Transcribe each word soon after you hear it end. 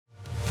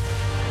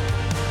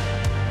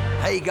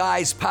Hey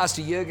guys,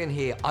 Pastor Yeager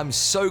here. I'm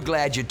so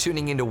glad you're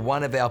tuning into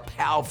one of our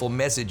powerful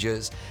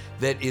messages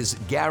that is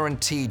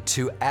guaranteed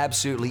to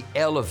absolutely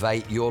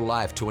elevate your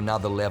life to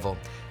another level.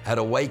 At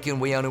Awaken,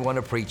 we only want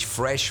to preach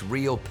fresh,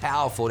 real,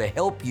 powerful to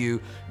help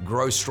you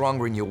grow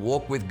stronger in your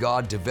walk with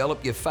God,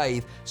 develop your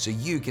faith so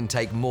you can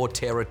take more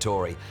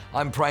territory.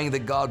 I'm praying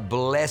that God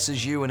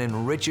blesses you and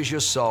enriches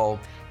your soul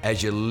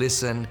as you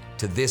listen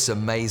to this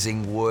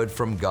amazing word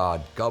from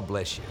God. God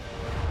bless you.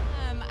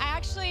 I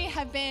actually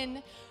have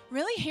been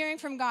really hearing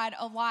from God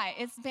a lot.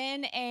 It's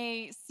been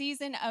a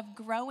season of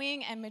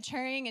growing and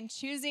maturing and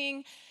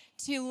choosing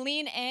to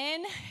lean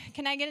in.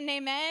 Can I get an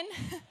amen?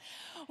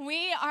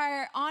 We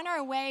are on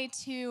our way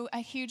to a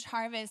huge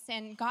harvest,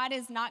 and God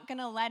is not going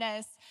to let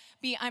us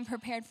be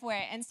unprepared for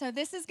it. And so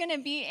this is going to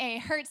be a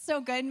hurt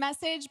so good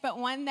message, but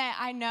one that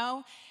I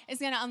know is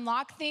going to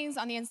unlock things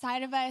on the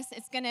inside of us.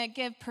 It's going to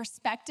give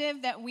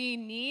perspective that we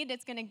need.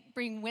 It's going to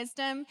bring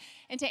wisdom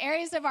into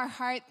areas of our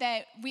heart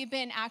that we've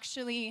been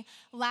actually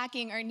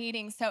lacking or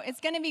needing. So it's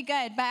going to be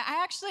good. But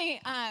I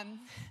actually,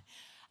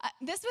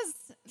 this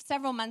was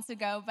several months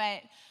ago,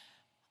 but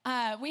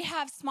we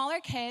have smaller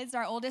kids.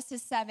 Our oldest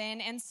is 7.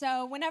 And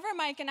so whenever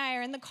Mike and I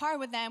are in the car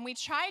with them, we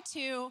try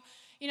to,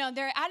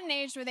 they're at an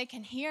age where they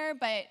can hear,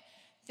 but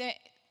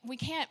we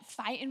can't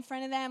fight in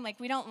front of them. Like,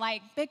 we don't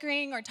like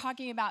bickering or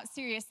talking about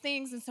serious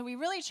things. And so we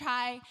really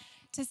try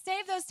to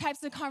save those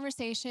types of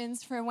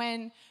conversations for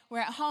when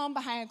we're at home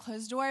behind a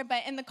closed door.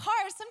 But in the car,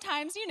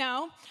 sometimes,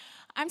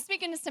 I'm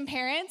speaking to some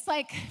parents,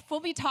 like, we'll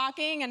be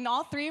talking, and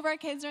all 3 of our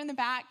kids are in the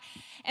back,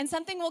 and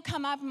something will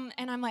come up,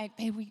 and I'm like,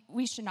 babe,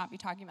 we should not be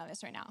talking about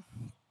this right now.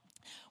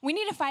 We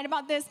need to fight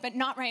about this, but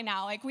not right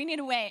now. Like, we need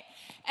to wait.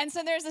 And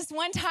so there's this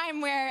one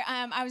time where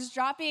I was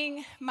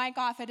dropping Mike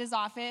off at his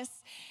office,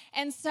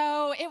 and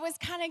so it was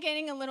kind of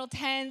getting a little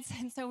tense,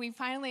 and so we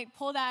finally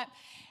pulled up,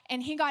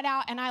 and he got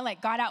out, and I,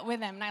 got out with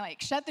him, and I,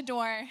 shut the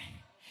door,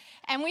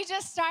 and we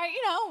just start,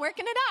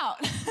 working it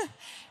out,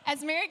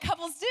 as married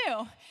couples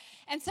do.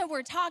 And so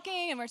we're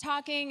talking,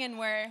 and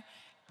we're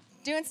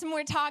doing some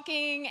more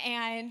talking,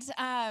 and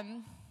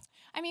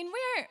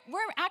we're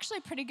actually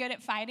pretty good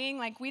at fighting.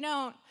 Like, we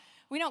don't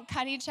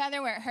cut each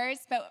other where it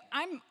hurts, but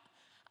I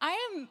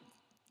am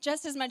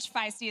just as much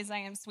feisty as I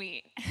am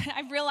sweet.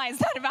 I've realized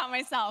that about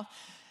myself.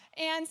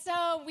 And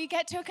so we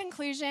get to a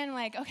conclusion,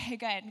 like, okay,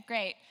 good,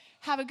 great.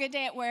 Have a good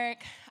day at work.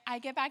 I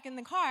get back in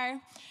the car,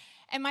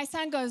 and my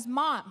son goes,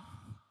 Mom,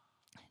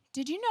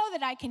 did you know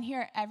that I can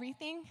hear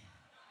everything?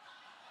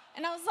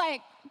 And I was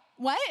like,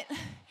 what?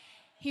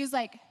 He was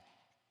like,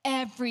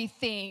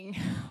 everything.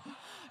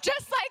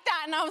 Just like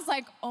that. And I was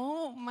like,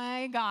 oh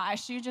my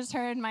gosh, you just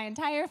heard my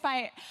entire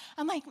fight.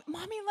 I'm like,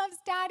 Mommy loves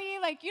Daddy.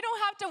 Like, you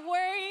don't have to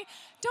worry.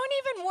 Don't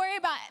even worry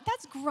about it.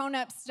 That's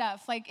grown-up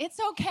stuff. Like, it's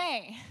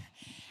okay.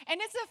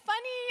 And it's a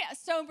funny,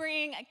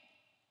 sobering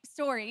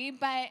story,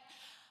 but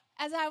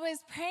as I was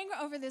praying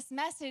over this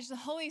message, the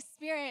Holy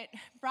Spirit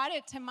brought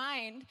it to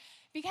mind,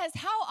 because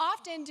how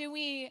often do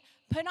we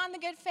put on the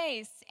good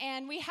face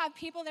and we have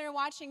people that are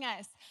watching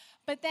us,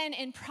 but then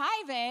in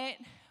private,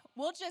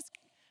 we'll just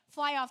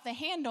fly off the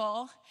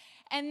handle,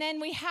 and then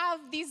we have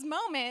these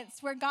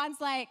moments where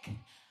God's like,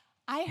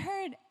 I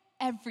heard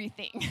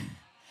everything.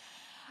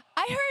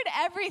 I heard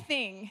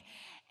everything.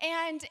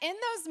 And in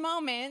those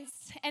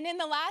moments, and in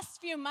the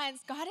last few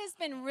months, God has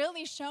been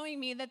really showing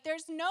me that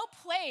there's no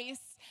place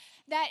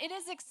that it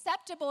is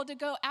acceptable to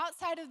go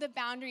outside of the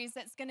boundaries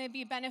that's going to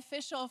be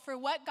beneficial for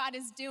what God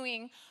is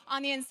doing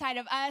on the inside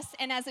of us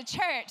and as a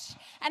church.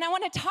 And I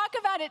want to talk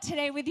about it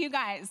today with you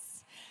guys.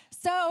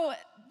 So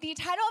the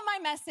title of my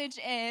message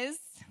is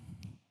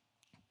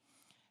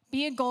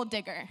Be a Gold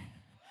Digger.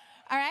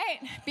 All right?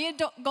 Be a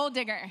gold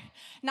digger.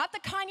 Not the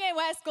Kanye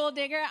West gold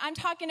digger. I'm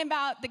talking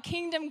about the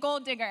kingdom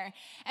gold digger.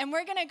 And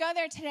we're going to go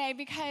there today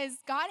because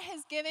God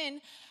has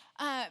given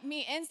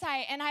me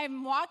insight, and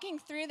I'm walking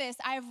through this.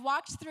 I've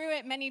walked through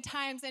it many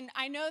times, and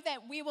I know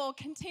that we will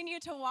continue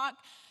to walk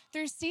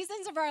through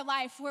seasons of our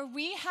life where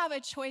we have a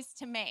choice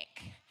to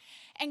make.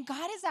 And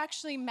God is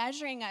actually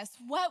measuring us.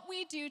 What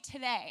we do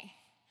today,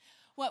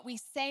 what we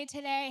say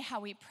today, how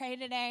we pray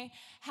today,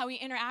 how we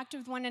interact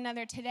with one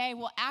another today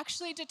will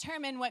actually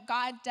determine what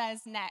God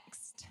does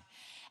next.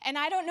 And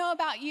I don't know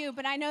about you,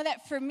 but I know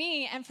that for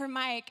me and for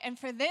Mike and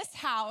for this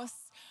house,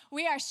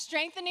 we are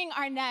strengthening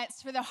our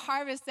nets for the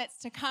harvest that's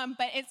to come,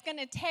 but it's going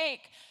to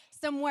take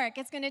some work.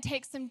 It's going to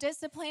take some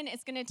discipline.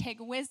 It's going to take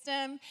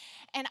wisdom.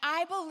 And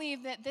I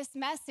believe that this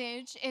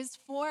message is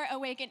for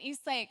Awaken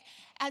Eastlake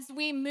as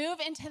we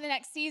move into the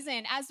next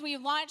season, as we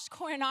launch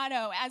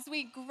Coronado, as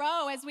we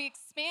grow, as we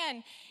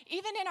expand,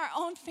 even in our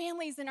own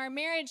families and our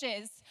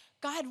marriages.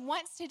 God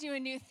wants to do a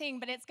new thing,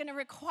 but it's going to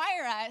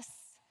require us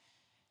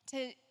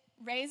to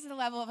raise the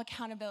level of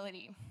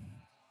accountability.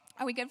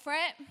 Are we good for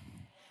it?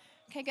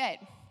 Okay,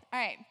 good. All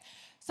right.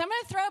 So I'm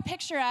going to throw a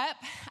picture up.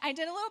 I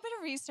did a little bit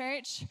of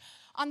research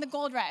on the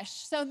gold rush.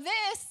 So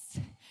this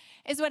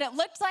is what it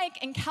looked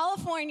like in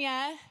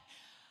California,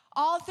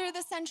 all through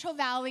the Central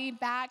Valley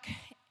back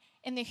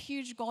in the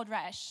huge gold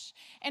rush.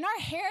 And our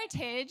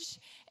heritage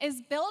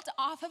is built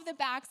off of the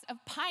backs of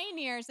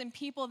pioneers and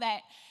people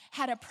that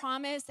had a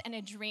promise and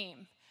a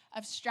dream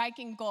of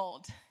striking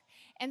gold.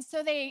 And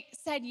so they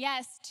said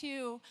yes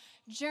to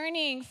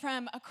journeying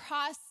from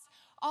across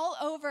all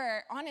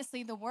over,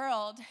 honestly, the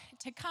world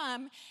to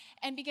come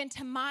and begin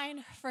to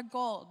mine for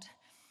gold.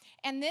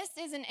 And this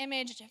is an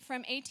image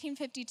from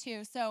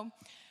 1852. So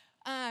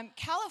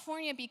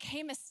California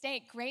became a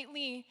state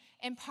greatly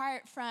in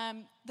part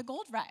from the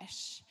gold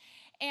rush.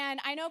 And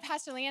I know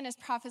Pastor Leanne has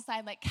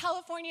prophesied, like,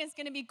 California is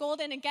going to be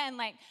golden again.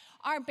 Like,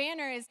 our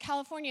banner is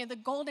California, the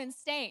golden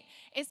state.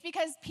 It's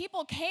because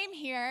people came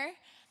here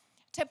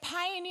to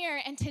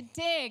pioneer and to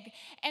dig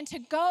and to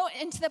go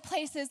into the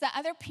places that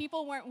other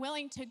people weren't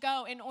willing to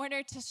go in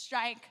order to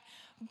strike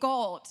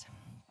gold.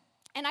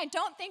 And I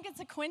don't think it's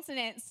a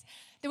coincidence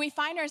that we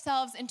find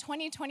ourselves in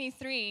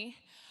 2023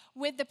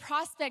 with the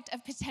prospect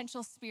of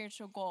potential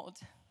spiritual gold.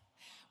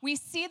 We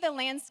see the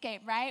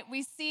landscape, right?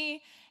 We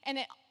see, and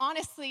it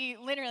honestly,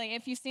 literally,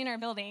 if you've seen our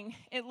building,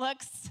 it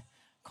looks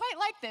quite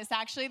like this,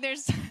 actually.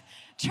 There's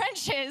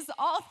trenches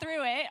all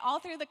through it, all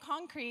through the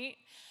concrete.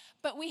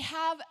 But we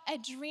have a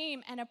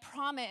dream and a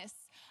promise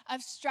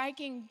of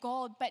striking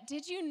gold. But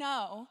did you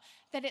know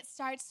that it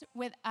starts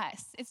with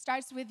us? It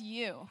starts with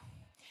you.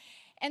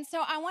 And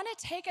so I want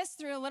to take us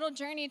through a little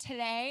journey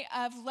today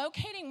of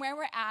locating where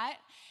we're at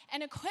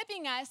and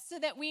equipping us so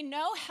that we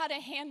know how to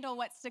handle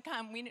what's to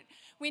come.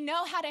 We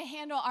know how to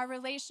handle our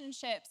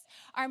relationships,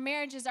 our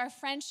marriages, our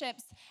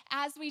friendships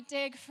as we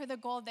dig for the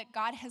gold that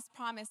God has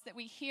promised, that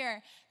we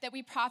hear, that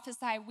we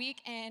prophesy week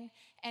in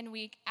and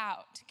week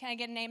out. Can I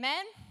get an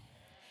amen?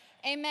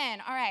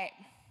 Amen. All right.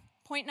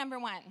 Point number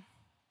 1.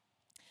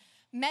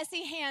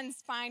 Messy hands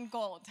find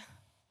gold.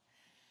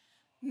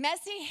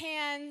 Messy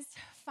hands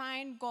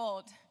find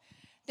gold.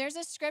 There's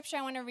a scripture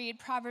I want to read,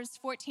 Proverbs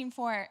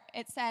 14:4.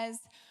 It says,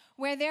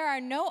 "Where there are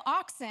no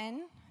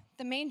oxen,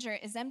 the manger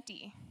is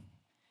empty,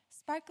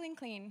 sparkling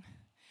clean.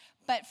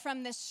 But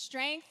from the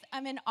strength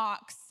of an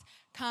ox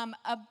come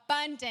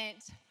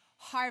abundant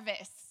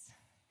harvests."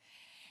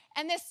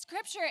 And this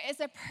scripture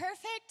is a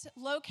perfect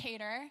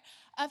locator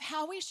of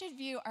how we should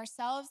view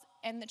ourselves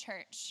and the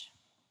church.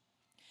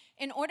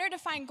 In order to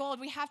find gold,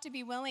 we have to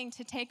be willing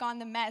to take on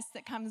the mess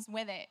that comes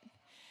with it.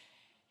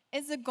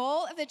 Is the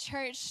goal of the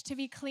church to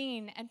be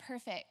clean and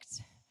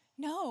perfect?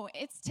 No,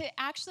 it's to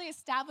actually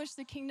establish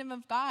the kingdom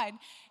of God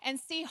and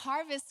see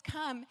harvest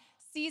come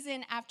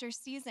season after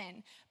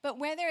season. But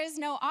where there is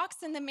no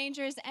oxen, the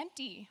manger is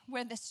empty.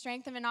 Where the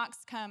strength of an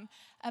ox come,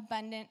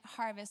 abundant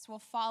harvest will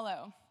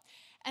follow.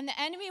 And the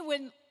enemy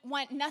would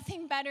want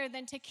nothing better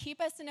than to keep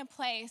us in a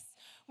place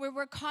where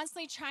we're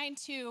constantly trying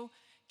to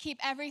keep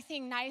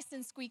everything nice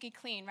and squeaky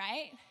clean,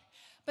 right?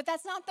 But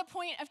that's not the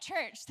point of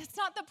church. That's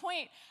not the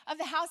point of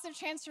the house of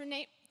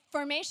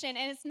transformation,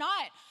 and it's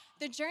not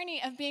the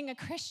journey of being a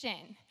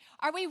Christian.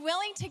 Are we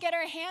willing to get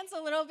our hands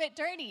a little bit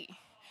dirty?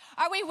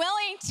 Are we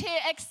willing to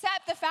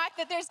accept the fact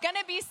that there's going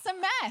to be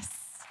some mess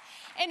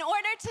in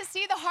order to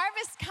see the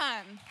harvest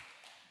come?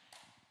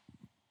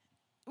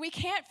 We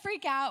can't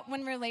freak out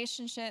when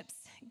relationships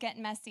get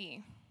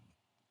messy.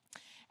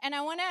 And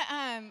I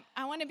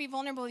want to be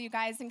vulnerable, you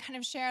guys, and kind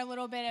of share a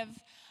little bit of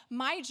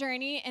my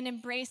journey in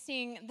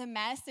embracing the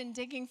mess and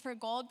digging for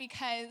gold,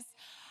 because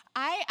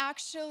I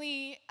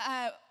actually,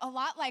 a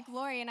lot like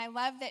Lori, and I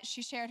love that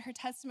she shared her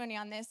testimony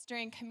on this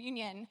during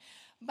communion,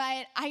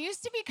 but I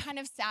used to be kind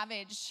of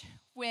savage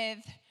with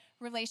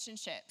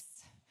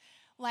relationships,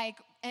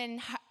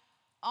 and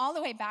all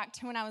the way back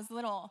to when I was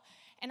little.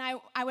 And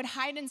I would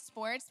hide in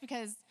sports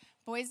because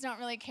boys don't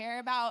really care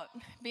about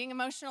being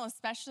emotional,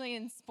 especially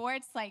in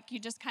sports. Like, you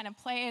just kind of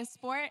play a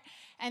sport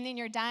and then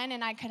you're done,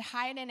 and I could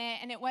hide in it.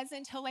 And it wasn't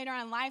until later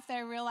on in life that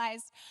I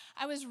realized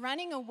I was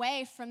running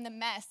away from the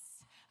mess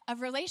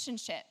of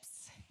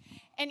relationships.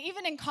 And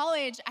even in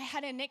college, I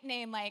had a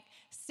nickname like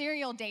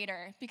serial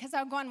dater, because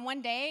I would go on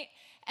one date,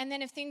 and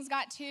then if things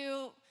got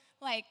too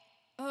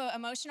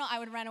emotional, I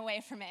would run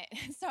away from it.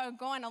 So I would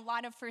go on a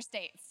lot of first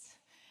dates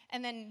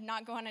and then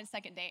not go on a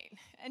second date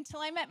until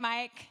I met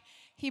Mike.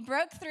 He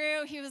broke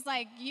through. He was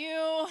like,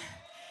 you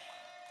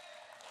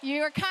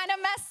are kind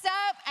of messed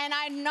up, and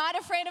I'm not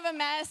afraid of a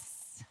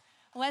mess.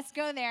 Let's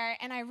go there.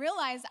 And I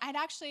realized I'd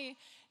actually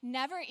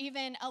never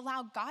even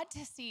allowed God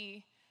to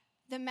see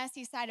the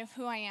messy side of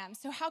who I am.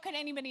 So how could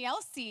anybody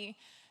else see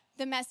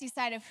the messy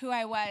side of who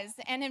I was?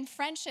 And in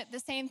friendship, the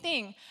same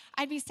thing.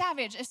 I'd be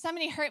savage. If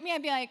somebody hurt me,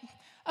 I'd be like,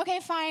 okay,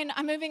 fine,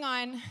 I'm moving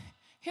on.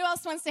 Who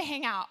else wants to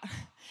hang out?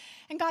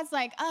 And God's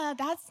like,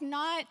 that's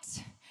not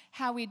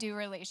how we do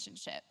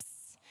relationships.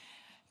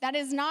 That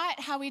is not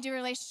how we do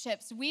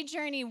relationships. We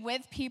journey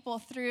with people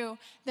through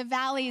the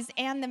valleys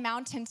and the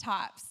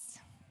mountaintops.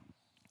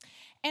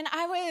 And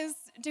I was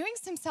doing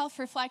some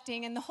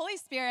self-reflecting, and the Holy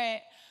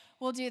Spirit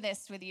will do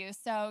this with you.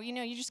 So,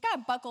 you just got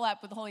to buckle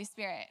up with the Holy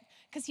Spirit,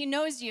 because he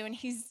knows you, and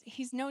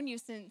he's known you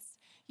since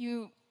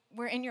you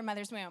were in your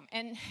mother's womb.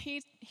 And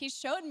he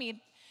showed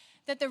me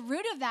that the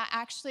root of that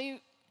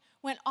actually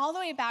went all the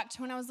way back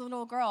to when I was a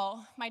little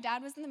girl. My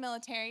dad was in the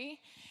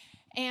military,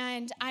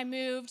 And I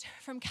moved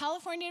from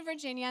California to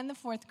Virginia in the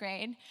 4th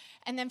grade,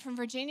 and then from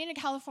Virginia to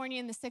California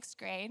in the 6th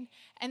grade,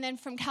 and then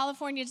from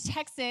California to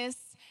Texas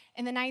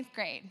in the 9th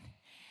grade.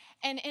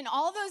 And in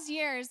all those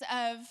years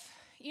of,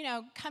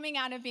 coming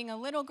out of being a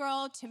little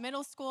girl to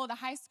middle school to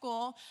high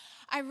school,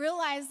 I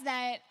realized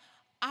that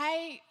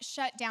I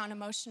shut down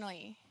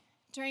emotionally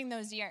during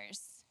those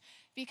years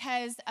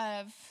because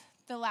of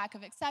the lack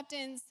of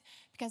acceptance,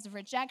 because of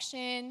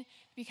rejection,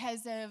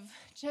 because of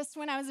just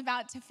when I was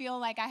about to feel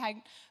like I had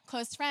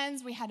close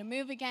friends, we had to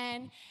move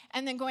again.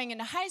 And then going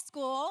into high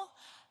school,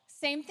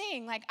 same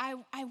thing. Like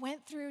I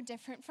went through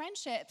different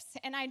friendships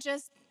and I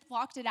just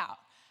blocked it out.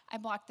 I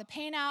blocked the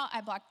pain out,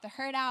 I blocked the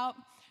hurt out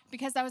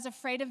because I was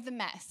afraid of the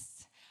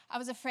mess. I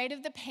was afraid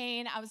of the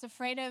pain. I was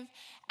afraid of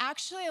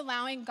actually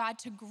allowing God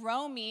to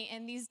grow me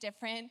in these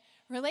different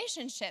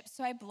relationships.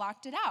 So I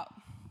blocked it out.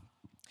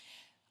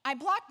 I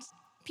blocked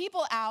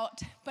people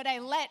out, but I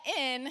let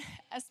in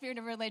a spirit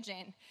of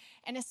religion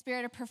and a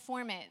spirit of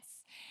performance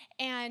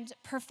and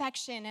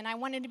perfection. And I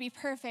wanted to be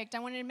perfect. I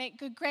wanted to make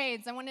good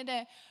grades. I wanted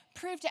to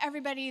prove to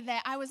everybody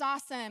that I was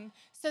awesome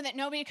so that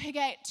nobody could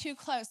get too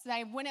close, that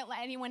I wouldn't let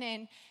anyone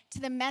in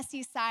to the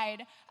messy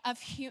side of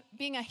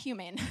being a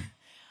human.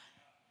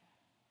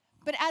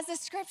 But as the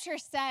scripture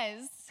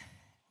says,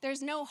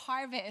 there's no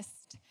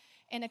harvest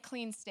in a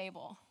clean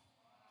stable.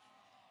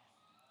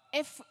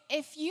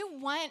 If you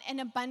want an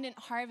abundant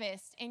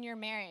harvest in your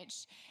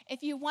marriage,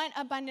 if you want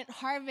abundant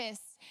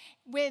harvest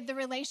with the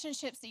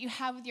relationships that you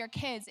have with your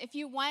kids, if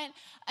you want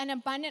an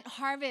abundant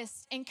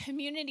harvest in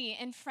community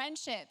and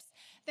friendships,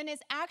 then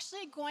it's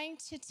actually going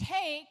to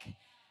take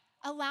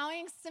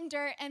allowing some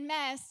dirt and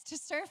mess to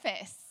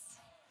surface.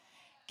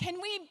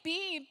 Can we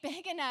be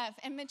big enough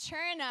and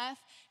mature enough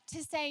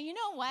to say, you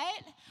know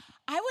what?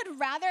 I would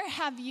rather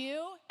have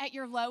you at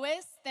your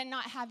lowest than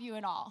not have you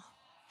at all.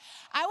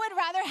 I would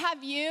rather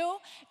have you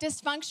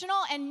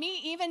dysfunctional and me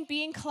even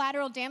being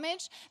collateral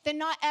damage than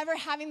not ever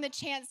having the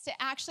chance to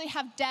actually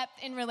have depth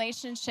in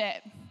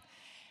relationship.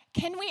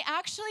 Can we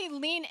actually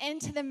lean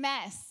into the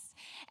mess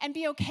and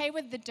be okay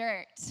with the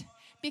dirt?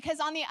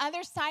 Because on the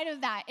other side of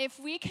that, if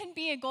we can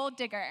be a gold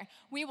digger,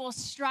 we will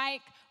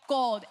strike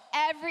gold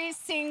every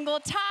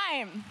single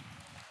time.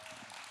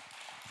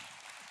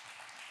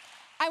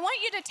 I want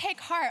you to take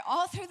heart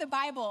all through the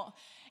Bible.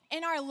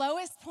 In our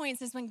lowest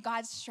points is when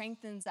God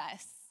strengthens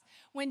us.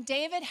 When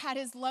David had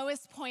his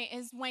lowest point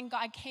is when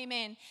God came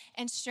in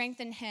and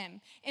strengthened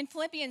him. In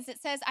Philippians, it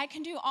says, I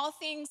can do all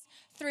things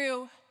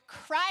through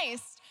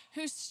Christ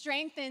who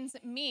strengthens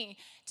me.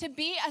 To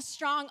be a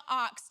strong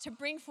ox, to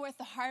bring forth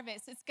the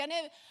harvest, it's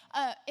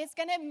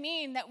gonna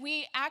mean that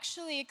we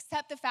actually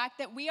accept the fact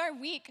that we are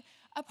weak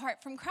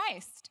apart from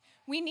Christ.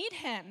 We need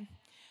him.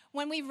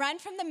 When we run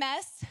from the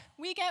mess,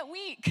 we get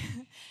weak.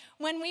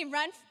 When we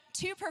run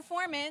to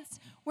performance,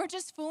 we're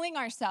just fooling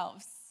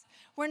ourselves.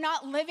 We're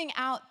not living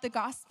out the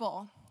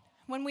gospel.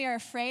 When we are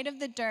afraid of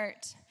the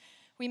dirt,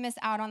 we miss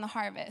out on the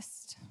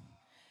harvest.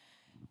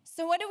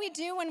 So what do we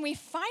do when we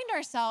find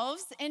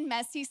ourselves in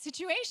messy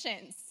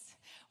situations?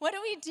 What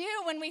do we do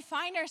when we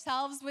find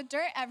ourselves with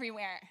dirt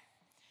everywhere?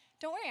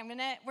 Don't worry,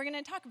 we're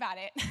gonna talk about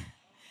it.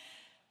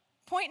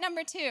 Point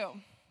number 2,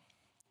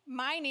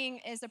 mining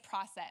is a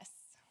process.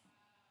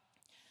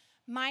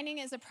 Mining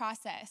is a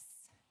process.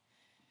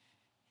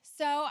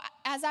 So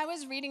as I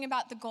was reading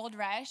about the gold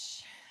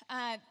rush,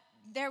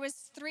 there was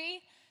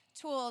 3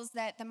 tools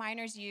that the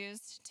miners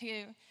used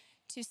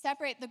to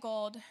separate the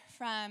gold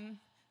from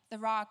the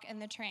rock and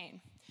the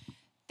terrain.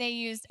 They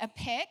used a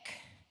pick,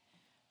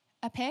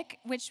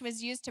 which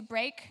was used to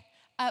break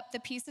up the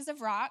pieces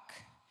of rock.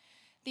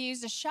 They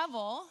used a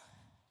shovel,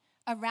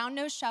 a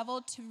round-nosed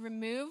shovel, to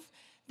remove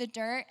the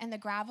dirt and the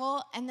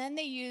gravel, and then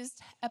they used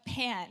a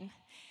pan.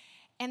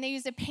 And they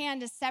used a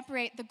pan to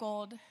separate the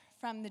gold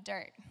from the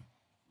dirt.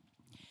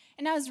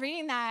 And I was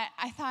reading that,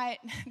 I thought,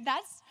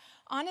 that's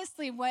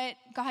honestly what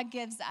God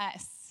gives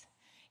us.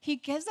 He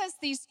gives us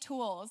these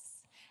tools,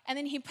 and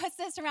then he puts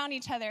us around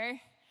each other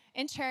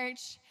in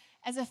church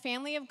as a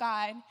family of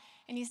God,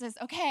 and he says,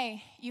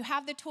 okay, you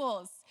have the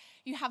tools.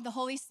 You have the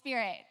Holy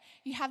Spirit.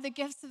 You have the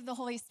gifts of the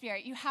Holy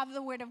Spirit. You have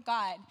the Word of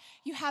God.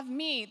 You have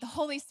me, the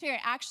Holy Spirit,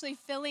 actually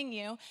filling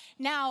you.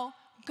 Now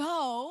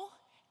go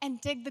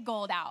and dig the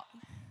gold out.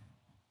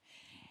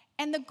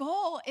 And the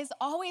goal is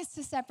always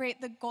to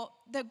separate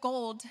the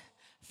gold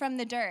from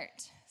the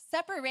dirt.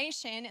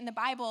 Separation in the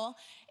Bible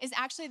is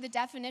actually the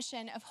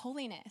definition of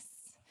holiness.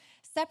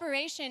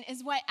 Separation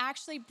is what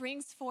actually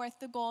brings forth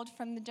the gold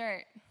from the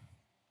dirt.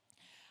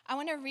 I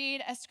want to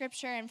read a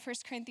scripture in 1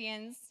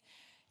 Corinthians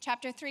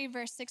chapter 3,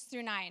 verse 6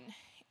 through 9.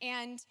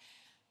 And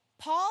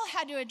Paul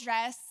had to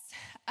address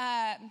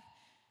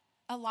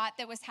a lot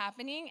that was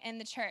happening in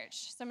the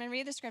church. So I'm going to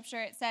read the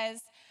scripture. It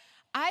says,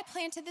 I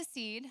planted the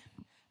seed,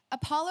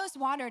 Apollos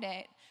watered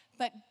it,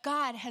 but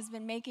God has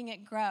been making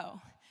it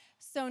grow.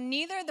 So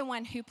neither the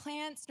one who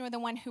plants nor the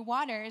one who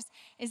waters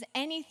is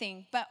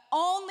anything, but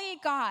only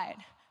God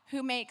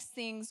who makes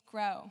things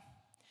grow.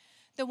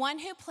 The one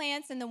who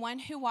plants and the one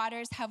who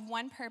waters have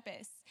one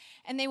purpose,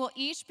 and they will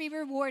each be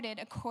rewarded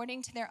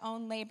according to their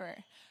own labor.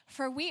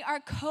 For we are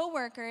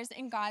co-workers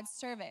in God's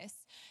service.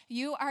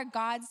 You are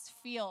God's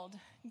field,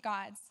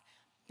 God's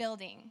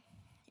building.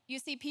 You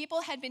see,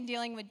 people had been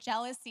dealing with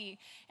jealousy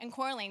and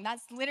quarreling.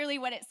 That's literally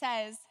what it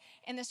says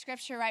in the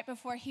scripture right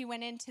before he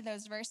went into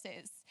those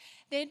verses.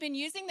 They had been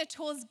using the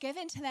tools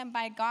given to them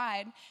by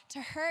God to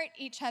hurt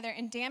each other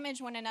and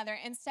damage one another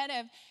instead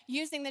of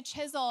using the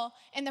chisel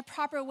in the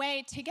proper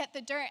way to get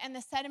the dirt and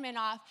the sediment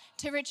off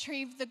to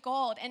retrieve the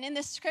gold. And in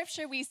the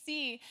scripture, we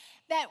see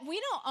that we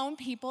don't own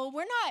people.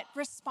 We're not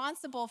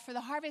responsible for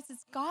the harvest.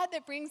 It's God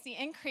that brings the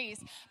increase.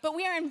 But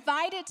we are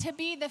invited to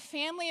be the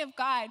family of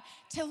God,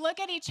 to look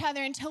at each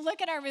other and to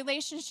look at our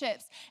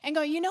relationships and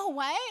go, you know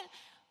what?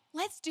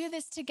 Let's do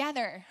this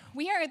together.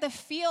 We are the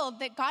field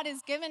that God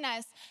has given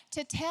us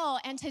to till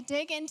and to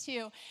dig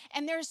into.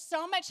 And there's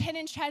so much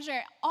hidden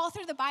treasure. All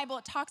through the Bible,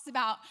 it talks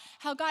about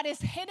how God has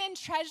hidden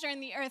treasure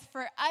in the earth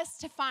for us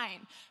to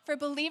find, for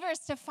believers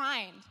to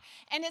find.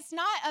 And it's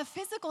not a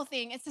physical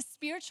thing, it's a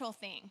spiritual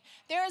thing.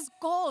 There is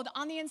gold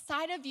on the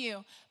inside of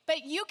you,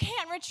 but you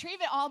can't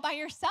retrieve it all by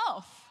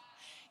yourself.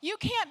 You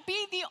can't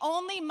be the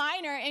only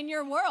miner in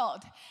your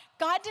world.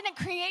 God didn't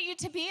create you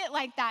to be it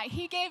like that.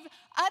 He gave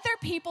other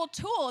people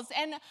tools.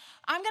 And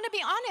I'm going to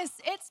be honest,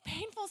 it's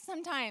painful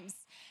sometimes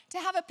to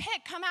have a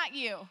pick come at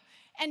you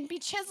and be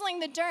chiseling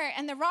the dirt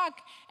and the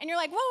rock. And you're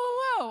like, whoa,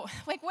 whoa, whoa.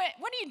 Like, what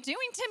are you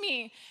doing to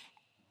me?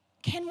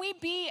 Can we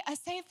be a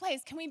safe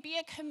place? Can we be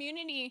a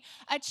community,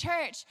 a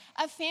church,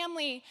 a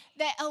family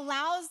that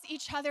allows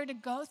each other to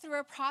go through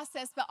a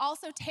process, but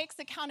also takes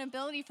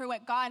accountability for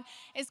what God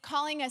is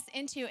calling us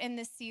into in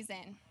this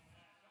season?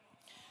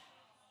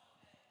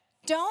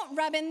 Don't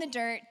rub in the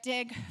dirt,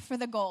 dig for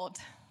the gold.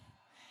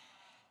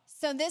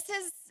 So this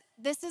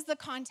is the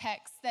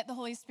context that the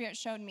Holy Spirit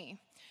showed me.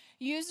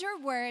 Use your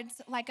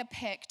words like a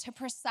pick to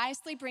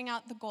precisely bring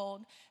out the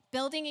gold,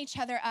 building each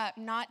other up,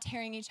 not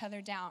tearing each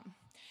other down.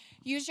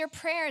 Use your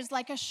prayers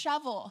like a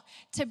shovel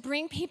to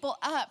bring people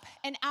up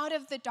and out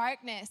of the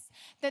darkness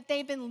that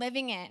they've been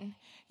living in.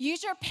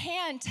 Use your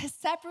pan to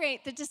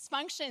separate the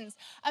dysfunctions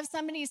of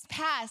somebody's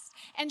past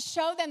and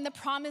show them the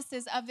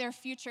promises of their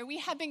future. We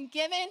have been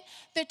given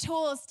the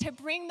tools to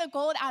bring the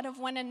gold out of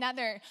one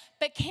another,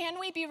 but can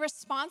we be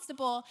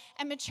responsible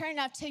and mature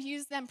enough to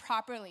use them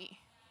properly?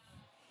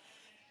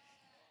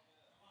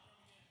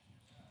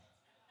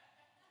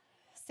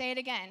 Say it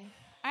again.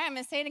 All right, I'm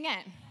going to say it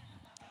again.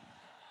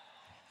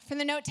 For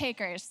the note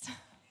takers,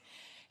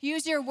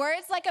 use your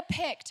words like a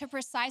pick to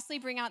precisely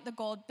bring out the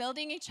gold,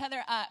 building each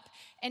other up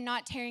and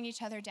not tearing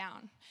each other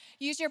down.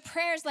 Use your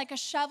prayers like a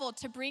shovel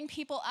to bring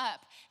people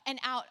up and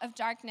out of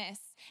darkness.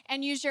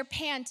 And use your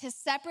pan to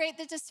separate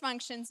the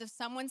dysfunctions of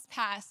someone's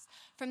past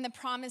from the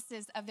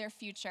promises of their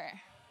future.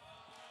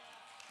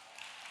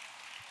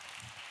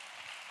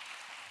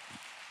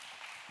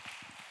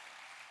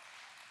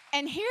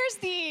 And here's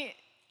the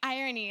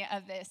irony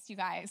of this, you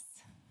guys.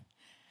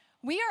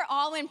 We are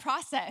all in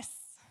process.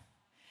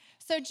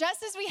 So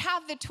just as we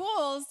have the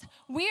tools,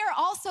 we are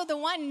also the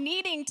one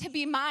needing to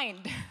be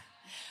mined.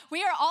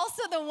 We are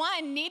also the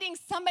one needing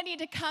somebody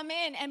to come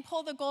in and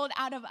pull the gold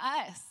out of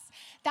us.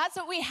 That's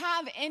what we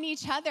have in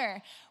each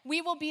other.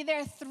 We will be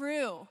there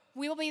through.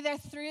 We will be there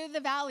through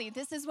the valley.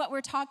 This is what we're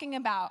talking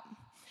about.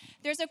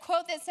 There's a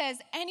quote that says,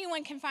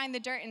 anyone can find the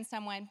dirt in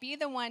someone. Be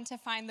the one to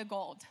find the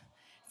gold.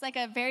 It's like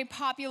a very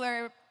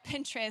popular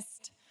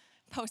Pinterest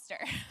poster.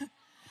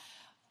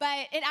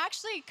 But it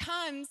actually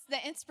comes, the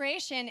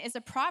inspiration is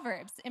a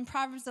Proverbs. In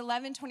Proverbs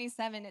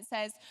 11:27, it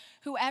says,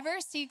 whoever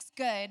seeks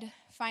good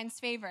finds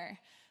favor,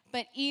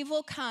 but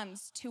evil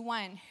comes to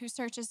one who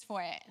searches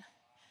for it.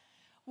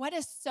 What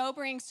a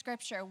sobering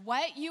scripture.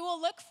 What you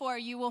will look for,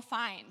 you will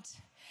find.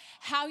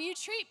 How you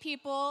treat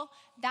people,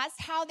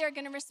 that's how they're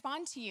going to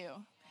respond to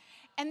you.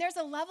 And there's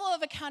a level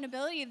of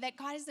accountability that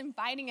God is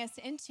inviting us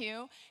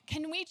into.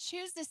 Can we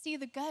choose to see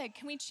the good?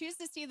 Can we choose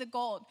to see the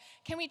gold?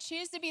 Can we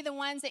choose to be the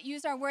ones that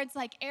use our words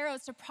like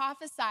arrows to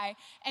prophesy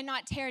and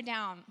not tear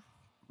down?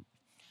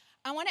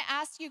 I want to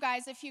ask you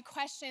guys a few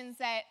questions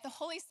that the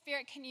Holy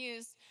Spirit can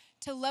use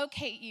to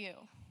locate you.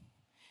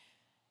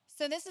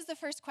 So this is the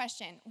first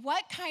question.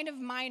 What kind of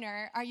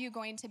miner are you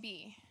going to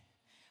be?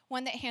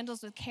 One that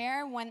handles with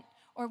care, one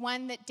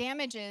that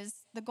damages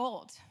the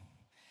gold?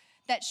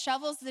 That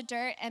shovels the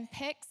dirt and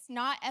picks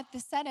not at the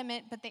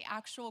sediment, but the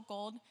actual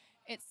gold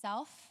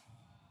itself?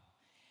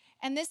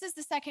 And this is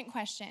the second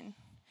question.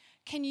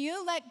 Can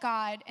you let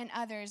God and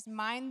others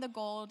mine the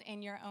gold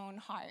in your own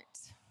heart?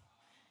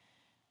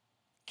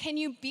 Can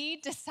you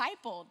be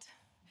discipled?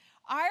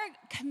 Our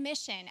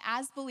commission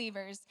as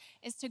believers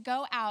is to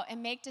go out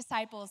and make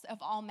disciples of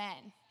all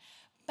men.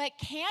 But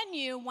can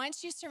you,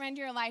 once you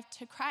surrender your life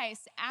to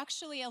Christ,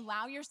 actually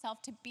allow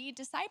yourself to be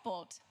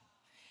discipled?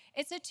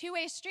 It's a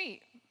two-way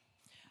street.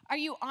 Are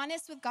you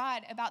honest with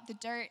God about the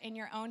dirt in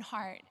your own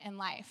heart and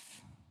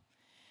life?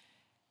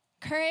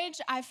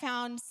 Courage, I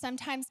found,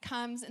 sometimes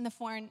comes in the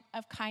form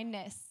of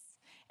kindness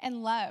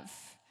and love.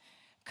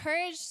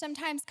 Courage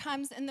sometimes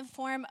comes in the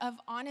form of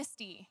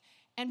honesty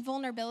and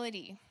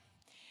vulnerability.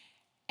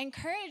 And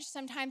courage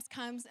sometimes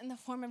comes in the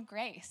form of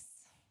grace,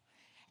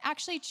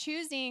 actually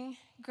choosing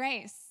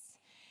grace.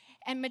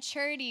 And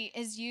maturity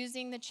is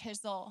using the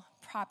chisel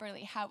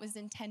properly, how it was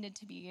intended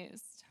to be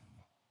used.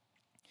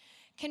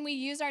 Can we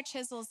use our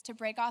chisels to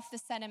break off the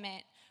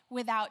sediment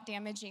without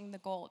damaging the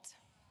gold?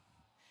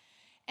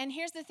 And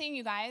here's the thing,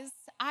 you guys.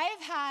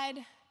 I've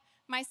had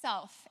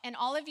myself and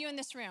all of you in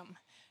this room,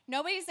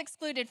 nobody's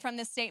excluded from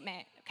this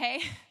statement,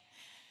 okay?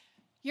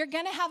 You're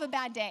gonna have a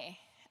bad day.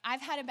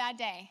 I've had a bad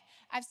day.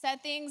 I've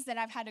said things that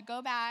I've had to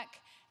go back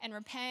and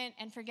repent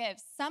and forgive.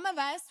 Some of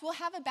us will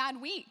have a bad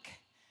week.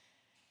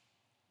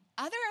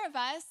 Other of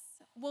us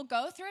will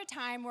go through a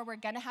time where we're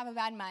gonna have a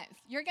bad month.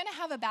 You're gonna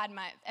have a bad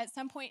month at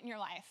some point in your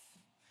life.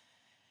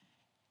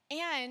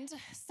 And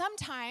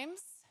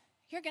sometimes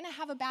you're gonna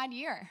have a bad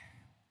year.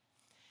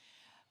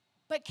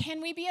 But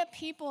can we be a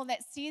people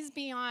that sees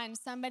beyond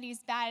somebody's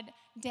bad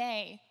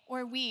day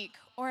or week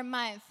or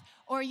month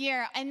or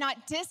year and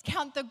not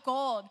discount the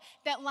gold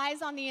that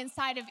lies on the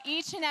inside of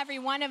each and every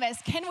one of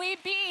us? Can we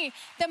be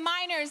the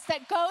miners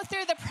that go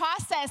through the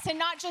process and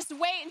not just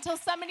wait until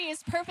somebody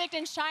is perfect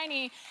and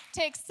shiny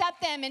to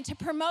accept them and to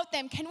promote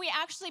them? Can we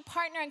actually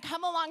partner and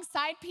come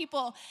alongside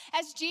people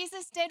as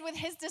Jesus did with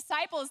his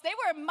disciples? They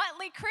were a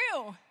motley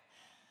crew.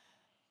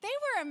 They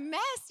were a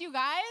mess, you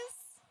guys.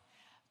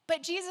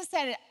 But Jesus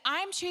said,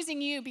 I'm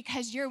choosing you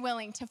because you're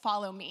willing to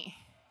follow me.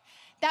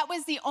 That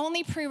was the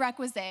only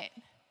prerequisite.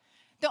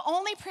 The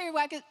only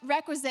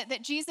prerequisite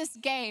that Jesus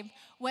gave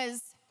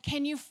was,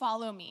 can you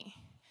follow me?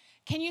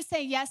 Can you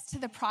say yes to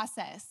the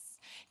process?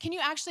 Can you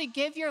actually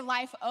give your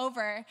life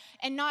over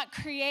and not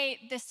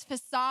create this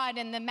facade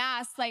and the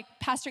mask like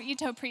Pastor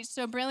Ito preached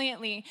so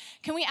brilliantly?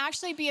 Can we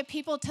actually be a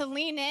people to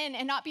lean in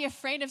and not be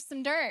afraid of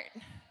some dirt?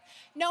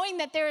 Knowing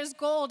that there is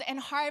gold and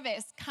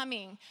harvest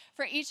coming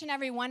for each and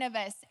every one of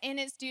us in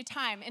its due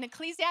time. In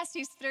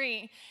Ecclesiastes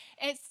 3,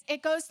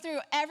 it goes through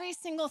every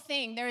single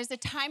thing. There is a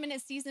time and a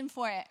season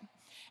for it.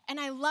 And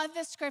I love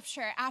this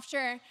scripture.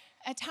 After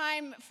a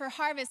time for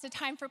harvest, a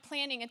time for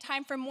planting, a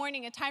time for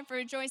mourning, a time for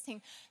rejoicing.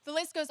 The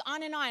list goes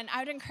on and on. I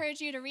would encourage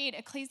you to read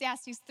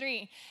Ecclesiastes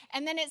 3.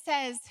 And then it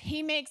says,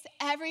 he makes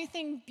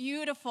everything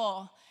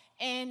beautiful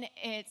in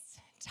its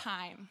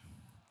time.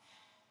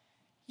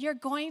 You're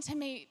going to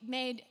be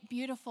made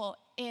beautiful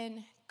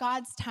in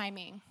God's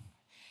timing.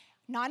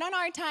 Not on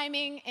our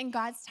timing, in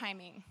God's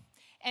timing.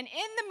 And in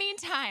the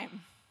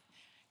meantime,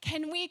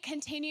 can we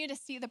continue to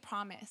see the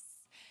promise?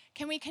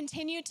 Can we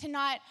continue to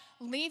not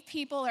leave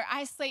people or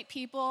isolate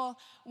people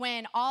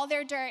when all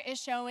their dirt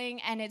is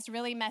showing and it's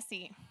really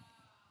messy?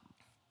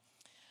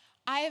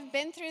 I have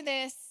been through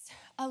this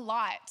a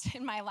lot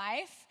in my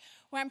life,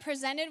 where I'm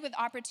presented with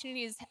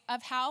opportunities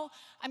of how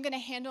I'm gonna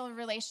handle a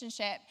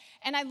relationship.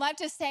 And I'd love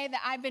to say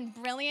that I've been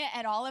brilliant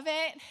at all of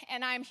it,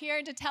 and I'm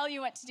here to tell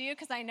you what to do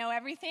because I know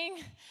everything.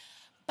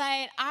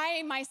 But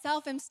I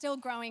myself am still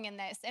growing in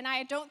this, and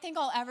I don't think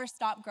I'll ever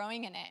stop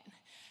growing in it.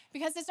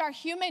 Because it's our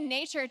human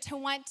nature to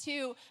want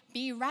to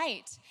be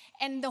right.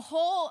 And the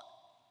whole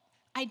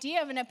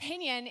idea of an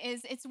opinion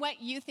is it's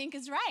what you think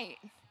is right.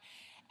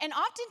 And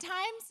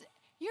oftentimes,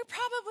 you're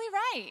probably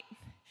right.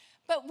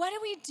 But what do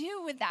we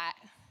do with that?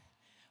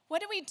 What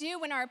do we do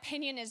when our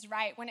opinion is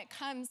right, when it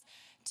comes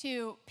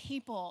to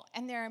people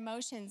and their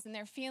emotions and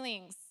their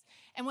feelings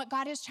and what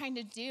God is trying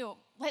to do?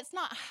 Let's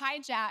not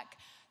hijack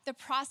the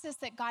process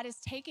that God is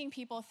taking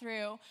people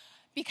through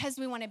because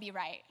we want to be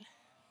right.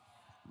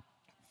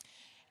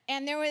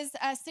 And there was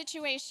a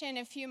situation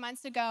a few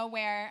months ago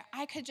where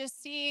I could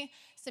just see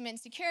some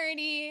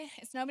insecurity.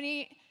 It's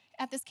nobody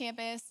at this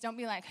campus. Don't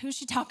be like, who's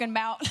she talking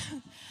about?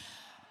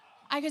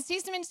 I could see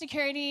some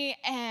insecurity,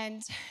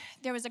 and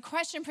there was a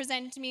question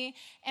presented to me,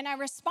 and I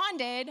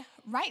responded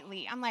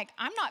rightly. I'm like,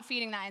 I'm not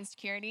feeding that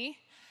insecurity.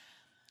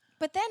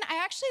 But then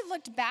I actually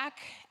looked back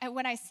at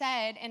what I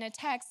said in a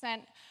text,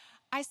 and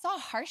I saw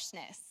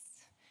harshness.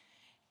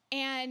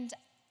 And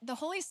the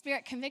Holy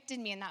Spirit convicted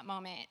me in that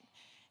moment.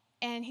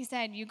 And he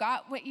said, you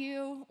got what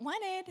you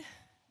wanted.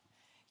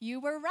 You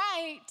were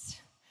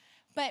right.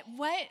 But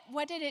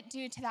what did it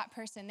do to that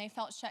person? They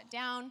felt shut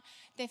down.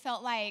 They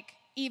felt like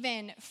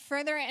even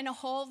further in a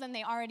hole than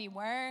they already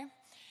were.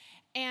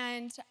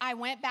 And I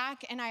went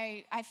back and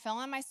I fell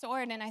on my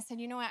sword and I said,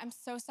 you know what, I'm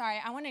so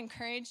sorry. I want to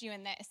encourage you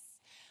in this.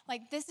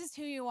 Like, this is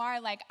who you are.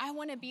 Like, I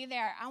want to be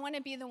there. I want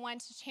to be the one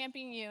to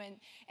champion you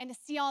and to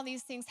see all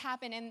these things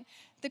happen. And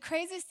the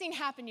craziest thing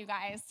happened, you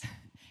guys.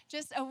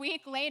 Just a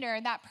week later,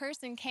 that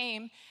person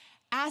came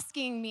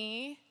asking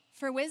me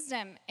for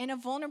wisdom in a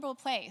vulnerable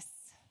place.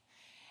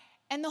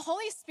 And the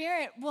Holy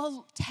Spirit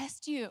will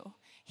test you.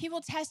 He will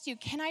test you.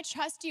 Can I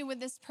trust you with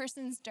this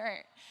person's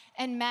dirt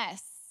and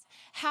mess?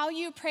 How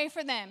you pray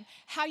for them,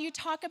 how you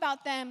talk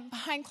about them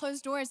behind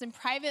closed doors and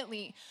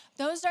privately.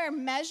 Those are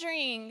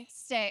measuring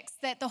sticks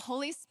that the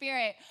Holy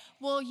Spirit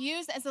will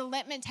use as a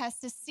litmus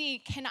test to see,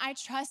 can I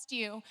trust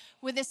you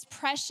with this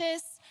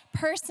precious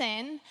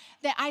person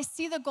that I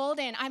see the gold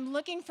in? I'm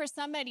looking for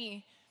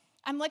somebody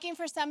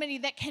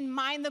that can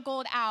mine the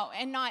gold out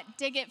and not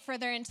dig it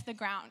further into the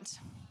ground.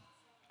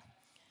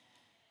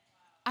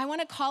 I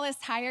want to call us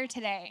higher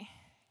today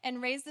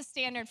and raise the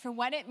standard for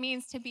what it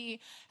means to be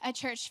a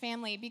church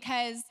family.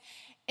 Because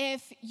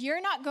if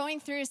you're not going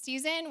through a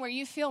season where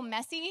you feel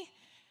messy,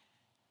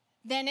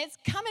 then it's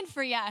coming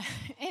for you.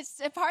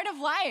 It's a part of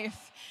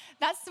life.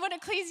 That's what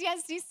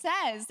Ecclesiastes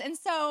says. And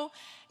so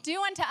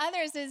do unto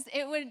others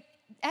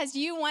as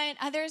you want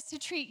others to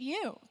treat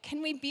you.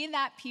 Can we be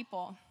that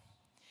people?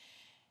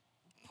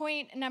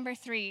 Point number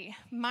 3,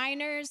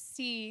 minors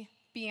see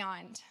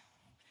beyond.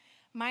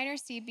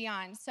 Minors see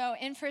beyond. So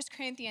in 1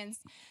 Corinthians,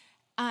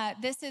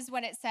 this is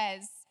what it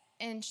says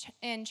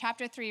in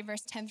chapter 3,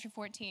 verse 10 through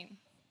 14.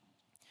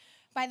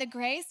 By the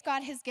grace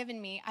God has given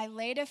me, I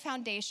laid a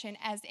foundation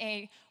as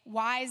a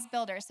wise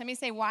builder. Somebody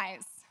say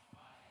wise.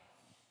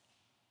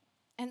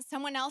 And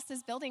someone else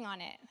is building on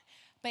it.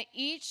 But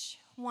each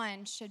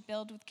one should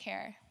build with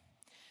care.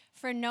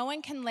 For no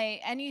one can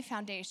lay any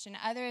foundation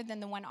other than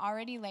the one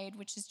already laid,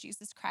 which is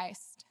Jesus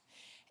Christ.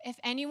 If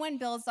anyone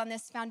builds on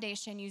this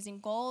foundation using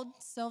gold,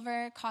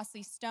 silver,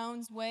 costly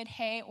stones, wood,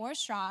 hay, or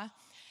straw,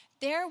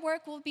 their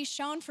work will be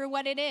shown for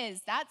what it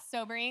is. That's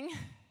sobering.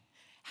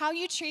 How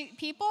you treat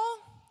people,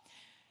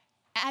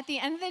 at the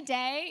end of the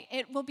day,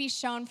 it will be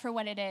shown for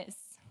what it is.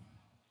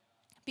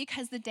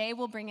 Because the day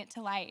will bring it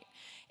to light.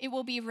 It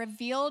will be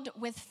revealed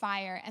with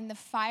fire, and the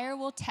fire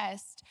will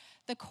test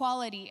the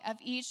quality of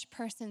each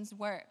person's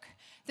work.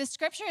 The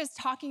scripture is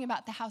talking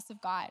about the house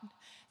of God.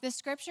 The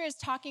scripture is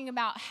talking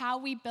about how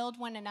we build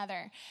one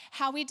another,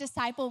 how we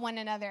disciple one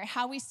another,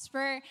 how we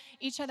spur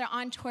each other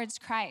on towards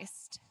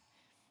Christ.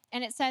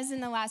 And it says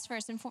in the last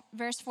verse, in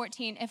verse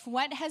 14, if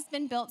what has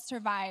been built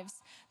survives,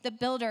 the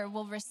builder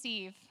will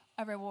receive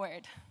a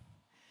reward.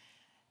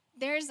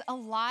 There's a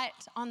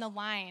lot on the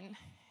line,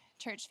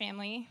 church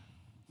family.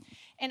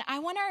 And I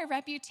want our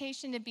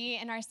reputation to be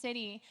in our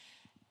city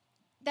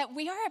that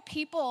we are a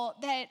people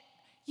that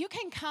you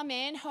can come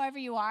in however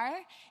you are,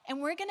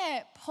 and we're going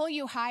to pull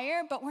you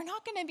higher, but we're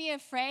not going to be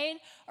afraid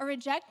or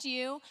reject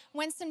you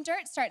when some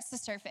dirt starts to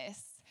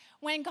surface.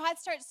 When God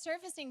starts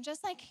surfacing,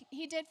 just like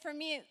he did for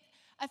me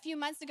a few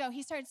months ago,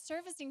 he started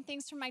surfacing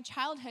things from my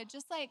childhood.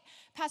 Just like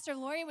Pastor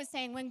Lori was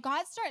saying, when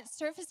God starts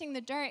surfacing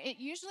the dirt, it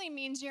usually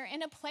means you're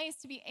in a place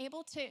to be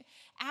able to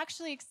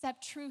actually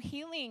accept true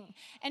healing.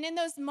 And in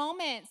those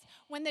moments,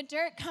 when the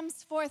dirt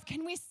comes forth,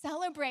 can we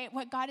celebrate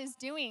what God is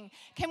doing?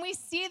 Can we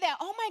see that,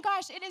 oh my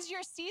gosh, it is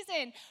your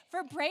season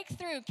for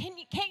breakthrough? Can't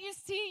you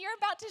see you're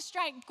about to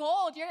strike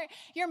gold?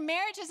 Your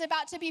marriage is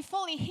about to be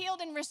fully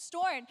healed and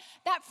restored.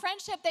 That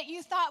friendship that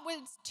you thought was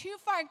too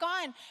far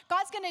gone,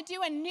 God's going to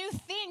do a new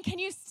thing. Can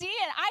you see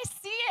it? I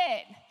see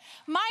it.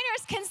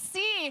 Minors can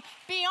see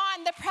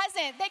beyond the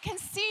present. They can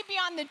see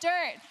beyond the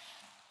dirt.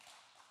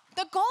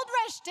 The gold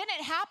rush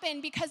didn't happen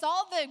because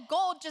all the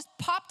gold just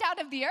popped out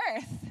of the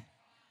earth.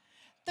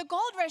 The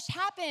gold rush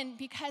happened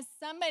because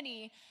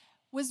somebody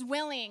was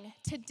willing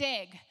to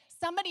dig.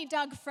 Somebody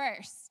dug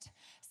first.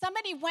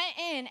 Somebody went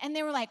in and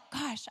they were like,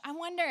 gosh, I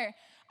wonder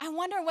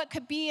what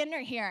could be under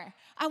here.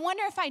 I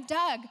wonder if I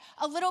dug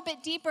a little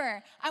bit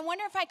deeper. I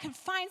wonder if I could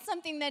find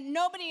something that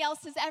nobody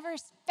else has ever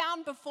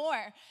found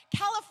before.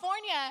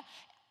 California,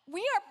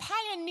 we are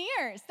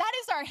pioneers. That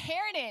is our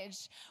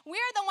heritage. We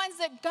are the ones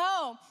that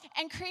go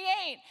and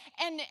create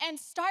and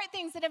start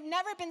things that have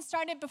never been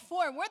started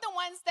before. We're the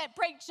ones that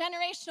break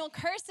generational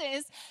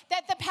curses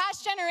that the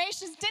past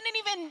generations didn't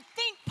even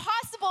think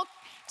possible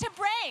to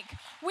break.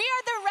 We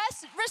are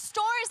the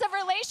restorers of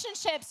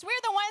relationships.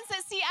 We're the ones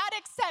that see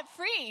addicts set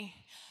free.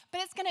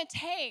 But it's going to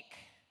take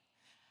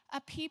a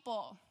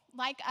people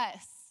like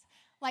us,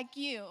 like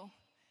you,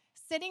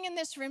 sitting in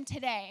this room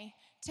today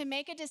to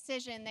make a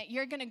decision that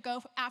you're going to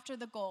go after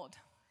the gold.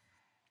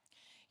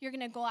 You're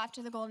going to go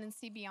after the gold and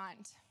see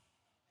beyond.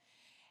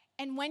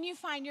 And when you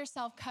find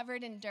yourself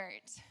covered in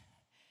dirt,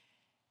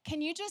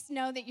 can you just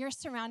know that you're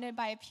surrounded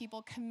by a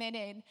people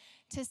committed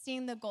to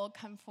seeing the gold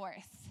come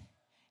forth?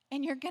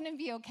 And you're going to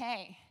be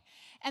okay.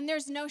 And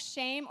there's no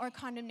shame or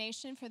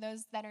condemnation for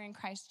those that are in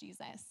Christ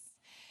Jesus.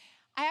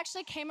 I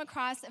actually came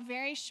across a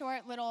very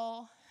short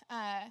little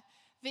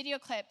video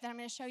clip that I'm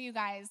going to show you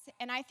guys.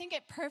 And I think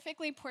it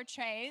perfectly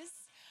portrays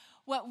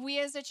what we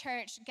as a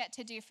church get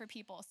to do for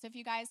people. So if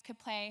you guys could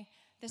play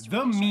this.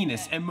 The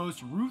meanest and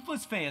most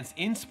ruthless fans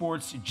in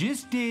sports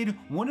just did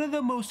one of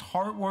the most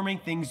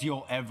heartwarming things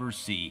you'll ever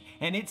see,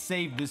 and it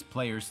saved this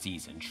player's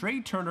season.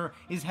 Trey Turner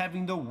is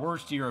having the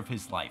worst year of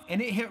his life,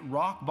 and it hit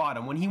rock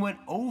bottom when he went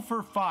 0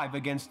 for 5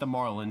 against the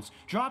Marlins,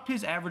 dropped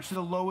his average to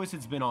the lowest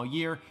it's been all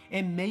year,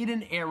 and made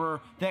an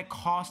error that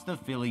cost the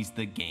Phillies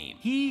the game.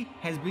 He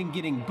has been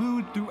getting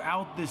booed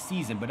throughout the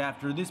season, but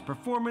after this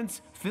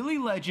performance, Philly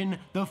legend,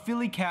 the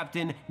Philly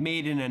captain,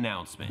 made an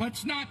announcement.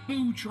 Let's not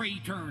boo Trey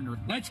Turner.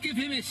 Let's give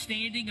him him a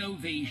standing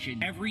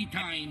ovation every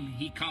time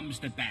he comes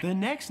to bat. The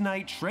next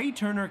night, Trey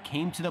Turner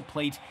came to the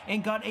plate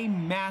and got a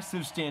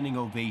massive standing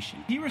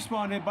ovation. He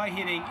responded by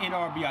hitting an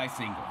RBI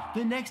single.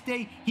 The next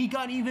day, he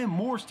got even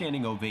more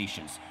standing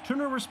ovations.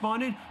 Turner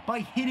responded by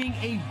hitting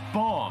a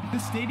bomb. The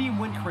stadium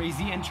went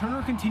crazy, and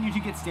Turner continued to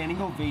get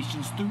standing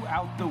ovations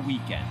throughout the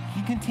weekend.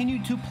 He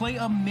continued to play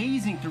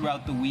amazing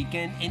throughout the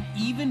weekend and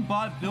even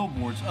bought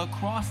billboards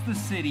across the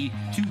city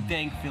to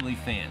thank Philly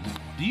fans.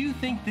 Do you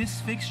think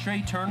this fixed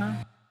Trey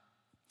Turner?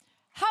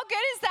 How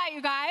good is that,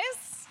 you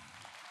guys?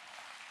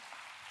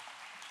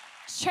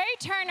 Trey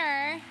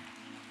Turner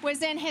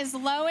was in his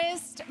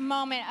lowest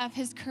moment of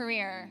his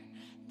career.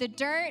 The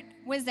dirt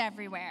was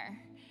everywhere.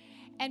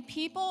 And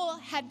people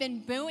had been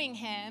booing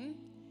him.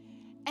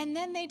 And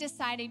then they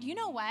decided, you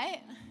know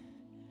what?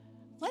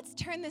 Let's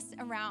turn this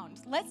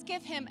around. Let's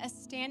give him a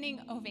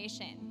standing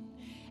ovation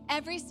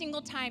every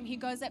single time he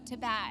goes up to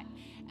bat.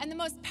 And the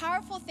most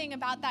powerful thing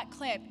about that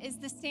clip is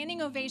the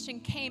standing ovation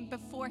came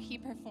before he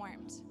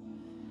performed.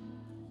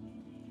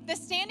 The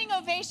standing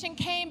ovation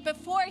came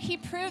before he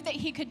proved that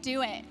he could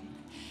do it.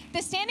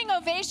 The standing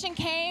ovation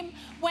came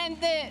when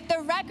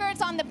the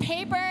records on the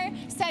paper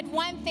said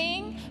one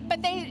thing,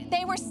 but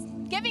they were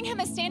giving him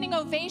a standing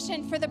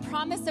ovation for the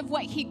promise of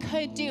what he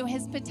could do,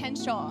 his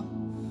potential.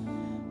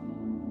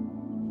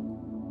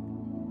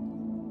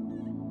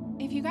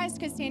 If you guys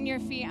could stand to your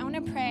feet, I want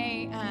to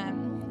pray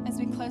as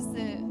we close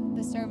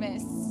the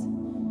service.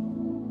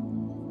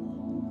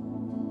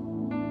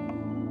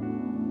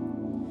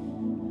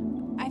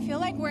 I feel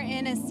like we're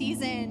in a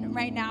season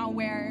right now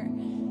where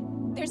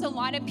there's a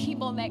lot of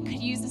people that could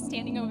use a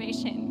standing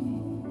ovation.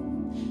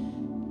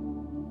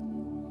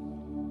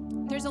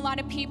 There's a lot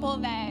of people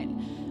that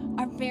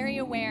are very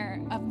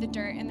aware of the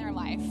dirt in their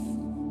life.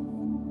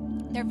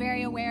 They're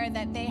very aware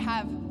that they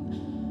have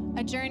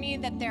a journey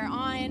that they're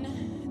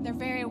on. They're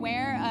very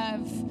aware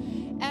of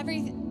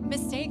every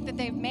mistake that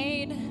they've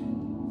made.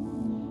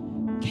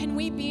 Can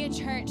we be a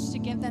church to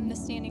give them the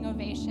standing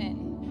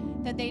ovation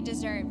that they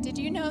deserve? Did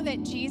you know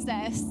that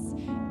Jesus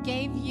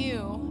gave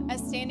you a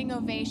standing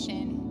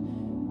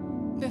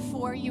ovation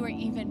before you were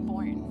even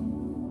born?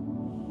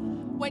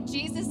 What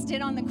Jesus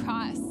did on the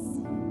cross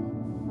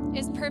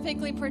is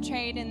perfectly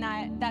portrayed in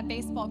that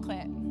baseball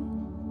clip.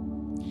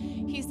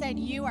 He said,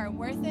 you are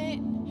worth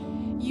it.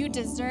 You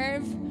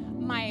deserve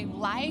my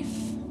life.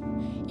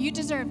 You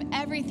deserve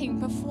everything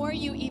before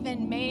you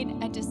even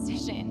made a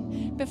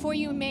decision, before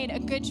you made a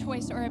good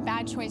choice or a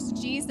bad choice.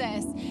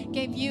 Jesus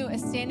gave you a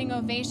standing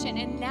ovation,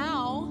 and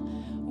now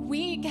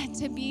we get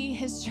to be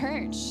his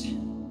church.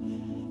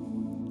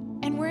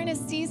 And we're in a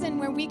season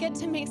where we get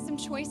to make some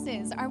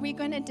choices. Are we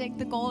going to dig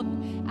the gold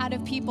out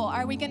of people?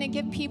 Are we going to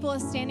give people a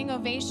standing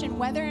ovation,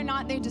 whether or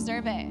not they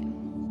deserve it?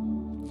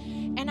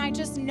 And I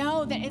just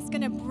know that it's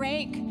going to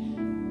break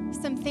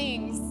some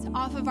things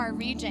off of our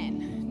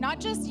region. Not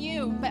just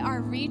you, but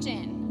our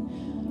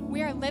region.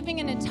 We are living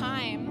in a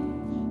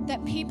time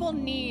that people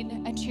need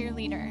a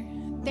cheerleader.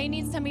 They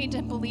need somebody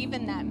to believe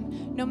in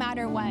them, no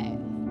matter what.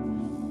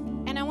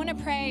 And I want to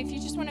pray, if you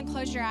just want to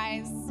close your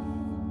eyes,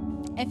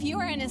 if you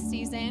are in a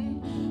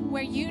season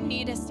where you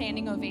need a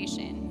standing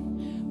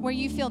ovation, where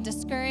you feel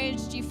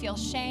discouraged, you feel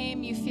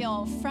shame, you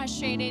feel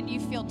frustrated, you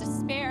feel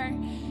despair,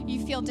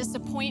 you feel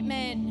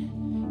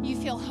disappointment, you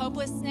feel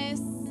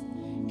hopelessness,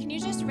 can you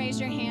just raise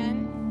your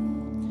hand?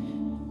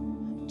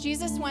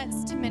 Jesus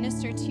wants to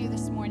minister to you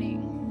this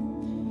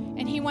morning,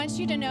 and he wants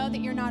you to know that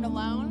you're not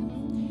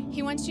alone.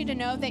 He wants you to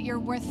know that you're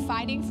worth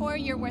fighting for,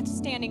 you're worth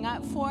standing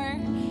up for,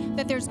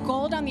 that there's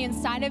gold on the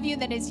inside of you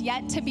that is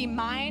yet to be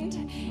mined.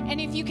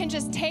 And if you can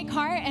just take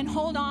heart and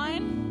hold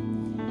on,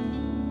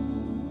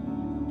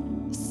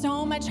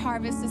 so much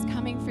harvest is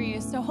coming for you.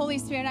 So Holy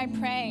Spirit, I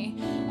pray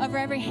over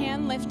every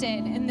hand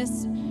lifted in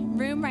this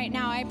room right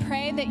now. I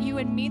pray that you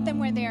would meet them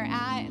where they are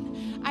at.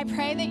 I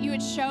pray that you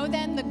would show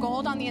them the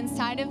gold on the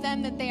inside of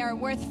them that they are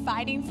worth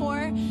fighting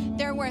for.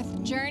 They're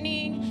worth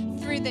journeying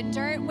through the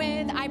dirt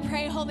with. I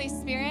pray, Holy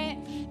Spirit,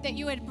 that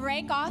you would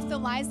break off the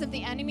lies of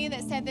the enemy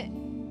that said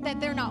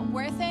that they're not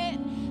worth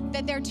it,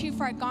 that they're too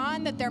far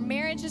gone, that their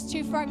marriage is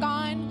too far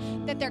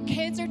gone, that their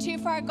kids are too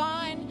far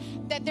gone,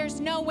 that there's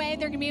no way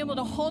they're gonna be able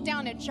to hold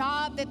down a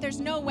job, that there's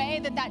no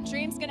way that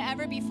dream's gonna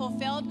ever be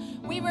fulfilled.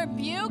 We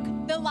rebuke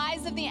the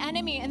lies of the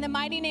enemy in the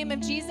mighty name of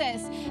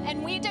Jesus,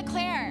 and we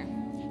declare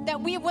that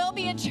we will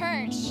be a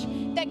church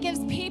that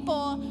gives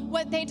people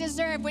what they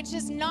deserve, which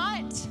is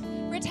not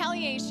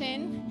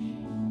retaliation,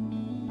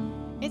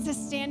 it's a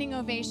standing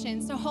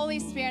ovation. So Holy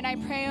Spirit, I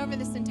pray over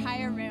this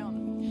entire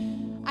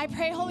room. I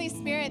pray, Holy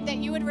Spirit, that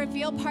you would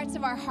reveal parts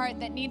of our heart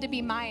that need to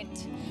be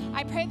mined.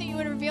 I pray that you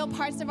would reveal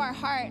parts of our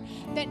heart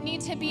that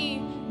need to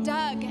be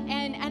dug.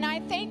 And I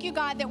thank you,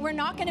 God, that we're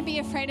not going to be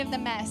afraid of the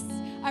mess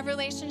of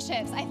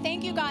relationships. I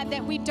thank you, God,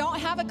 that we don't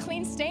have a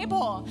clean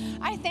stable.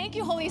 I thank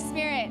you, Holy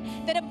Spirit,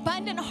 that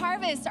abundant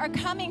harvests are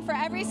coming for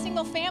every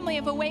single family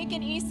of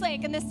Awaken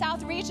Eastlake in the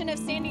South region of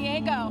San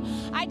Diego.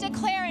 I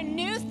declare a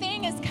new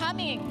thing is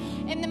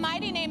coming in the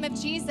mighty name of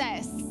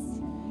Jesus.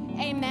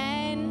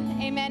 Amen,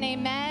 amen,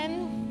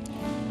 amen,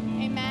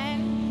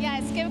 amen. Yes.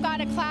 Yes, give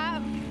God a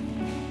clap.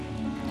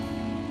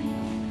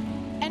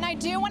 And I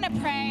do want to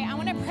pray. I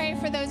want to pray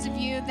for those of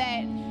you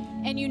that,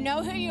 and you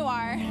know who you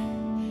are,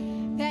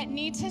 that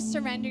need to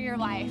surrender your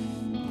life.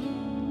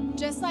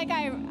 Just like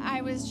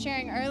I was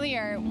sharing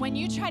earlier, when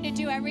you try to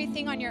do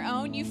everything on your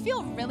own, you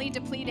feel really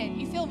depleted.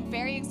 You feel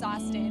very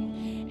exhausted.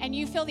 And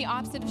you feel the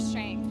opposite of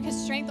strength,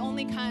 because strength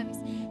only comes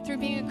through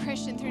being a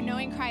Christian, through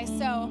knowing Christ.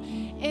 So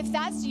if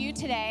that's you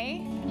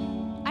today,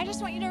 I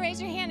just want you to raise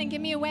your hand and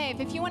give me a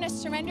wave. If you want to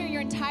surrender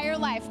your entire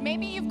life,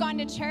 maybe you've gone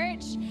to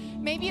church.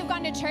 Maybe you've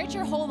gone to church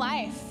your whole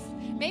life.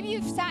 Maybe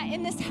you've sat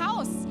in this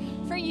house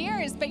for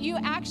years, but you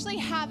actually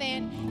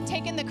haven't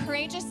taken the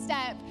courageous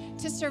step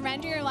to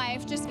surrender your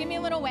life. Just give me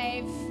a little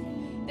wave.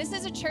 This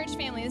is a church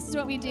family. This is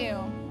what we do.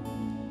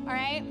 All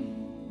right?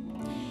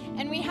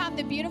 And we have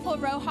the beautiful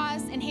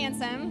Rojas and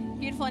handsome,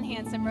 beautiful and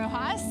handsome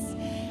Rojas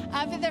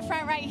up at the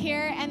front right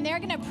here, and they're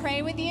going to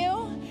pray with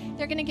you.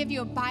 They're going to give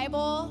you a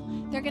Bible.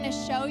 They're going to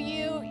show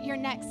you your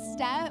next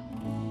step.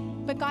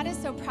 But God is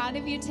so proud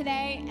of you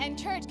today. And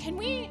church, can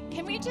we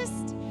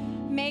just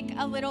make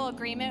a little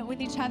agreement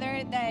with each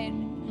other that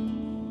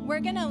we're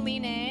going to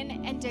lean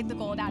in and dig the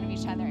gold out of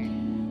each other?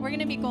 We're going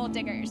to be gold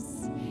diggers.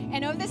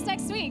 And over this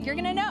next week, you're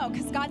going to know,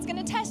 because God's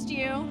going to test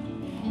you.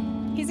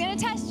 He's going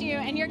to test you,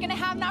 and you're going to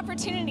have an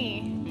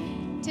opportunity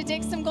to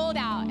dig some gold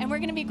out, and we're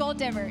going to be gold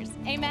diggers.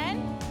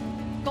 Amen?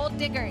 Gold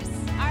diggers.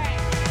 All right.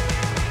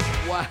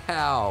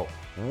 Wow,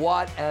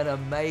 what an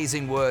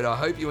amazing word. I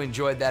hope you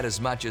enjoyed that as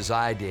much as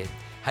I did.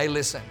 Hey,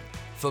 listen,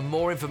 for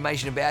more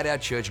information about our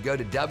church, go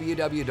to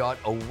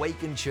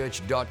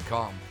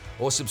www.awakenchurch.com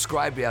or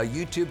subscribe to our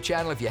YouTube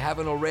channel if you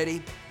haven't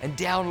already, and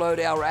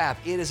download our app.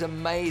 It is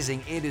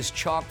amazing. It is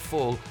chock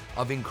full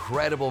of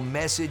incredible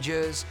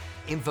messages,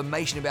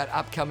 information about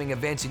upcoming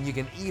events, and you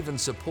can even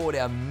support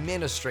our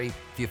ministry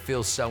if you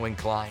feel so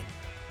inclined.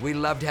 We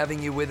loved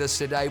having you with us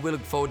today. We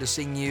look forward to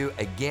seeing you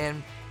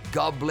again.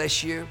 God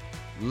bless you.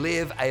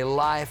 Live a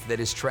life that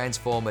is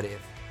transformative.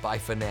 Bye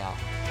for now.